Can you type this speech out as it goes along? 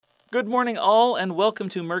Good morning, all, and welcome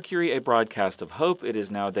to Mercury, a broadcast of hope. It is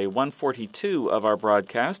now day 142 of our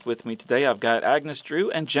broadcast. With me today, I've got Agnes Drew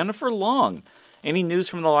and Jennifer Long. Any news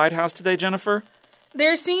from the lighthouse today, Jennifer?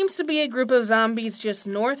 There seems to be a group of zombies just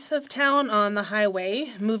north of town on the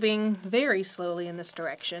highway, moving very slowly in this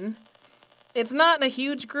direction. It's not a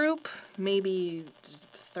huge group, maybe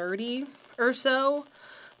 30 or so,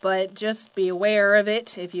 but just be aware of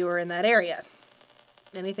it if you are in that area.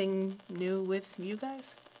 Anything new with you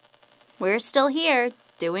guys? We're still here,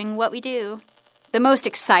 doing what we do. The most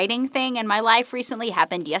exciting thing in my life recently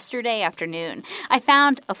happened yesterday afternoon. I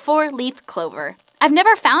found a 4-leaf clover. I've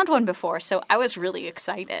never found one before, so I was really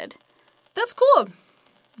excited. That's cool.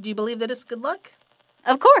 Do you believe that it's good luck?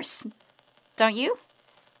 Of course. Don't you?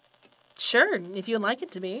 Sure, if you'd like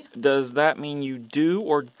it to be. Does that mean you do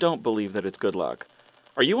or don't believe that it's good luck?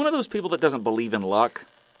 Are you one of those people that doesn't believe in luck?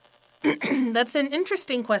 That's an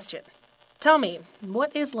interesting question. Tell me,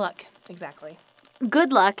 what is luck exactly?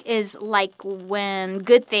 Good luck is like when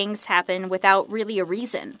good things happen without really a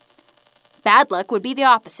reason. Bad luck would be the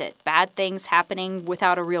opposite. Bad things happening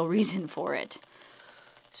without a real reason for it.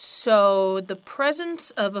 So the presence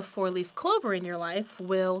of a 4-leaf clover in your life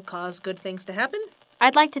will cause good things to happen?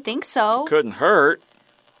 I'd like to think so. Couldn't hurt.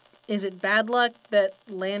 Is it bad luck that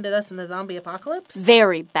landed us in the zombie apocalypse?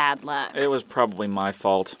 Very bad luck. It was probably my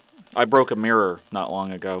fault. I broke a mirror not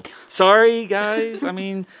long ago. Sorry, guys.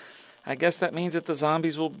 I guess that means that the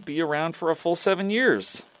zombies will be around for a full 7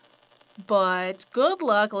 years. But good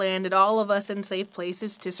luck landed all of us in safe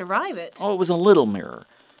places to survive it. Oh, it was a little mirror.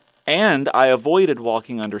 And I avoided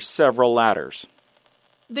walking under several ladders.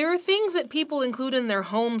 There are things that people include in their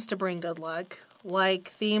homes to bring good luck, like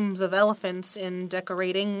themes of elephants in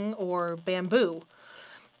decorating or bamboo.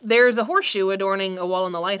 There's a horseshoe adorning a wall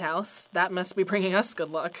in the lighthouse. That must be bringing us good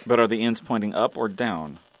luck. But are the ends pointing up or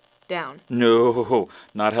down? Down. No,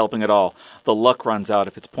 not helping at all. The luck runs out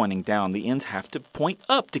if it's pointing down. The ends have to point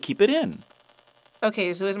up to keep it in.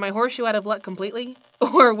 Okay, so is my horseshoe out of luck completely?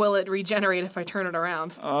 Or will it regenerate if I turn it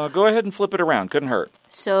around? Go ahead and flip it around. Couldn't hurt.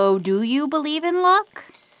 So, do you believe in luck?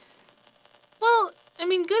 Well,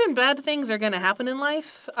 good and bad things are going to happen in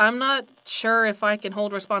life. I'm not sure if I can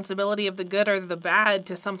hold responsibility of the good or the bad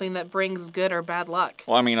to something that brings good or bad luck.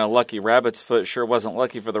 Well, a lucky rabbit's foot sure wasn't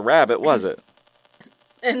lucky for the rabbit, was it?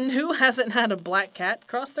 And who hasn't had a black cat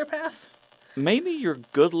cross their path? Maybe your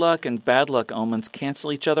good luck and bad luck omens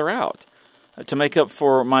cancel each other out. To make up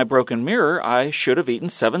for my broken mirror, I should have eaten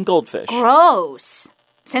 7 goldfish. Gross.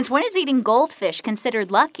 Since when is eating goldfish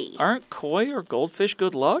considered lucky? Aren't koi or goldfish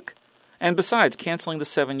good luck? And besides, canceling the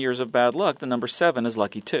 7 years of bad luck, the number 7 is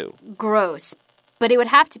lucky too. Gross. But it would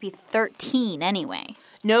have to be 13 anyway.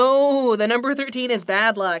 No, the number 13 is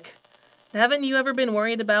bad luck. Haven't you ever been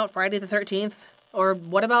worried about Friday the 13th? Or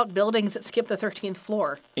what about buildings that skip the 13th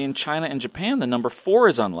floor? In China and Japan, the number 4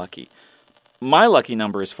 is unlucky. My lucky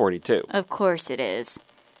number is 42. Of course it is.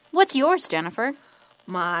 What's yours, Jennifer?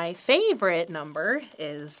 My favorite number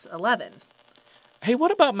is 11. Hey,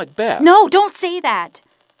 what about Macbeth? No, don't say that.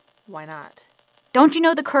 Why not? Don't you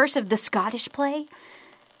know the curse of the Scottish play?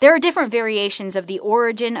 There are different variations of the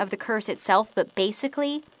origin of the curse itself, but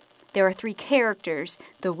basically, there are 3 characters,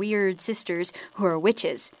 the weird sisters, who are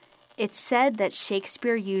witches. It's said that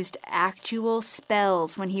Shakespeare used actual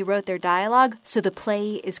spells when he wrote their dialogue, so the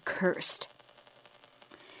play is cursed.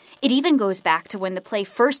 It even goes back to when the play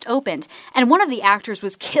first opened, and one of the actors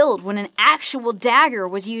was killed when an actual dagger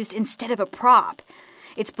was used instead of a prop.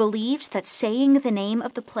 It's believed that saying the name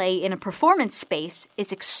of the play in a performance space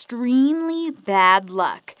is extremely bad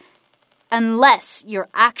luck, unless you're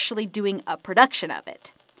actually doing a production of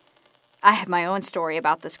it. I have my own story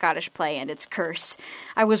about the Scottish play and its curse.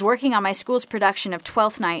 I was working on my school's production of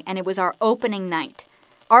Twelfth Night, and it was our opening night.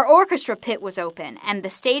 Our orchestra pit was open, and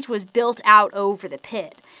the stage was built out over the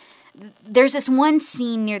pit. There's this one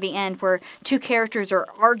scene near the end where 2 characters are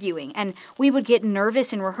arguing, and we would get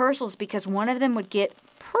nervous in rehearsals because one of them would get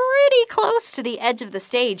pretty close to the edge of the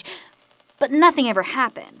stage, but nothing ever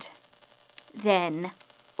happened. Then,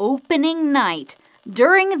 opening night,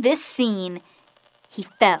 during this scene, he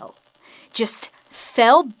fell. Just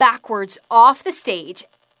fell backwards off the stage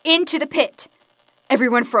into the pit.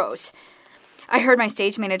 Everyone froze. I heard my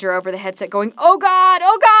stage manager over the headset going, "Oh God,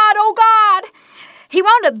 oh God, oh God!" He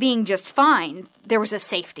wound up being just fine. There was a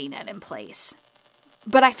safety net in place.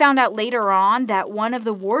 But I found out later on that one of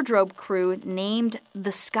the wardrobe crew named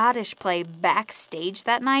the Scottish play backstage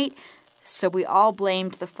that night, so we all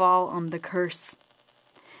blamed the fall on the curse.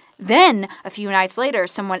 Then, a few nights later,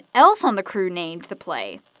 someone else on the crew named the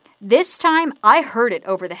play. This time, I heard it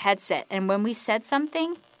over the headset, and when we said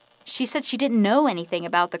something, she said she didn't know anything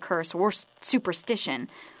about the curse or superstition.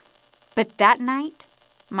 But that night,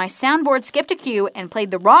 my soundboard skipped a cue and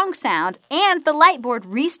played the wrong sound, and the light board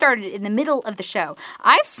restarted in the middle of the show.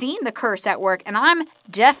 I've seen the curse at work, and I'm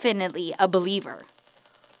definitely a believer.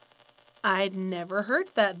 I'd never heard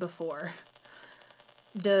that before.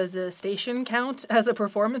 Does the station count as a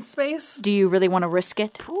performance space? Do you really want to risk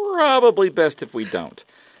it? Probably best if we don't.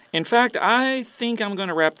 In fact, I think I'm going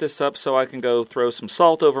to wrap this up so I can go throw some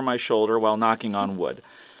salt over my shoulder while knocking on wood.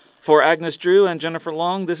 For Agnes Drew and Jennifer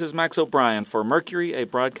Long, this is Max O'Brien for Mercury, a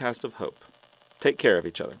broadcast of hope. Take care of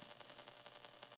each other.